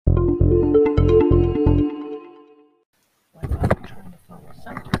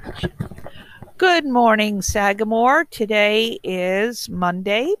Good morning, Sagamore. Today is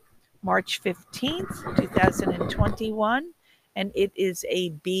Monday, March 15th, 2021, and it is a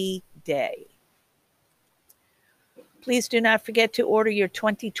B day. Please do not forget to order your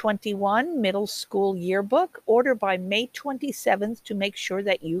 2021 middle school yearbook. Order by May 27th to make sure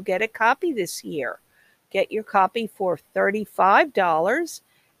that you get a copy this year. Get your copy for $35,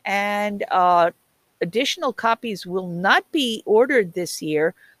 and additional copies will not be ordered this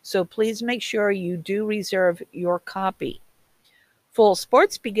year, so please make sure you do reserve your copy. Fall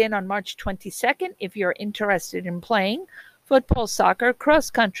sports begin on March 22nd if you're interested in playing football, soccer, cross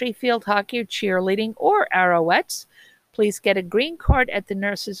country, field hockey, or cheerleading, or arrowheads. Please get a green card at the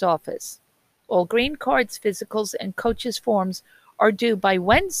nurse's office. All green cards, physicals, and coaches' forms are due by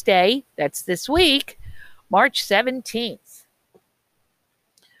Wednesday, that's this week, March 17th.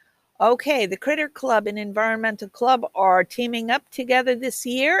 Okay, the Critter Club and Environmental Club are teaming up together this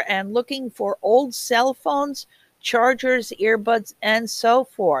year and looking for old cell phones, chargers, earbuds, and so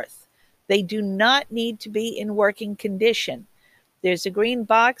forth. They do not need to be in working condition. There's a green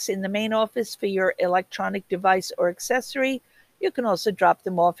box in the main office for your electronic device or accessory. You can also drop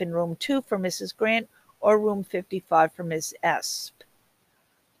them off in room 2 for Mrs. Grant or room 55 for Ms. Esp.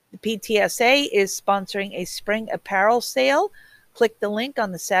 The PTSA is sponsoring a spring apparel sale. Click the link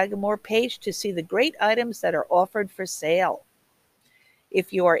on the Sagamore page to see the great items that are offered for sale.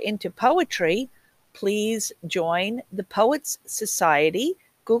 If you are into poetry, please join the Poets Society,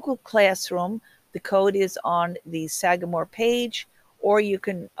 Google Classroom. The code is on the Sagamore page, or you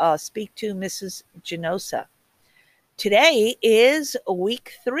can speak to Mrs. Genosa. Today is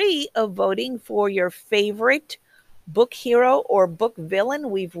week 3 of voting for your favorite book hero or book villain.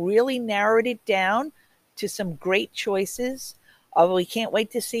 We've really narrowed it down to some great choices. We can't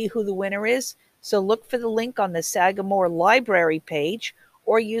wait to see who the winner is. So look for the link on the Sagamore Library page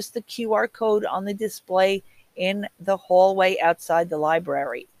or use the QR code on the display in the hallway outside the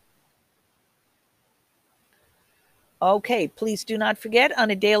library. Okay, please do not forget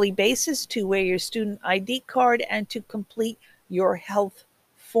on a daily basis to wear your student ID card and to complete your health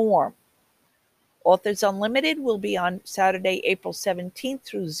form. Authors Unlimited will be on Saturday, April 17th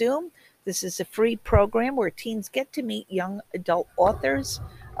through Zoom. This is a free program where teens get to meet young adult authors.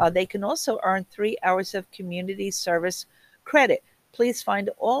 They can also earn 3 hours of community service credit. Please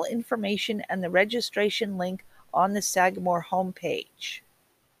find all information and the registration link on the Sagamore homepage.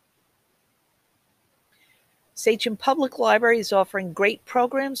 Sachem Public Library is offering great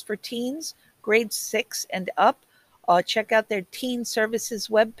programs for teens, grades 6 and up. Check out their Teen Services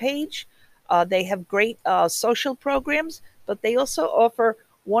webpage. They have great social programs, but they also offer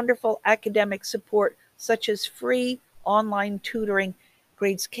wonderful academic support, such as free online tutoring,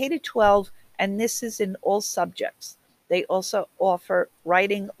 grades K to 12, and this is in all subjects. They also offer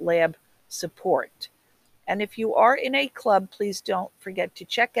writing lab support. And if you are in a club, please don't forget to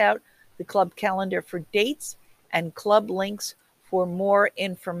check out the club calendar for dates and club links for more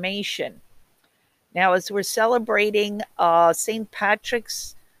information. Now, as we're celebrating St.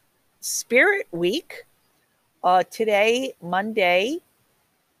 Patrick's Spirit Week, today, Monday,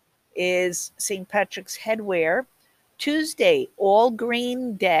 is St. Patrick's Headwear. Tuesday, All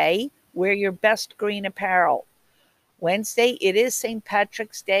Green Day. Wear your best green apparel. Wednesday, it is St.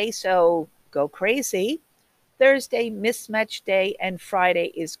 Patrick's Day, so go crazy. Thursday, Mismatch Day. And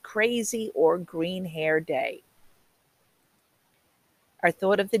Friday is Crazy or Green Hair Day. Our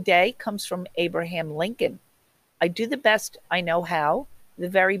thought of the day comes from Abraham Lincoln. I do the best I know how, the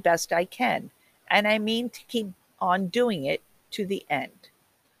very best I can, and I mean to keep on doing it to the end.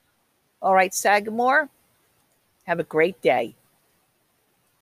 All right, Sagamore, have a great day.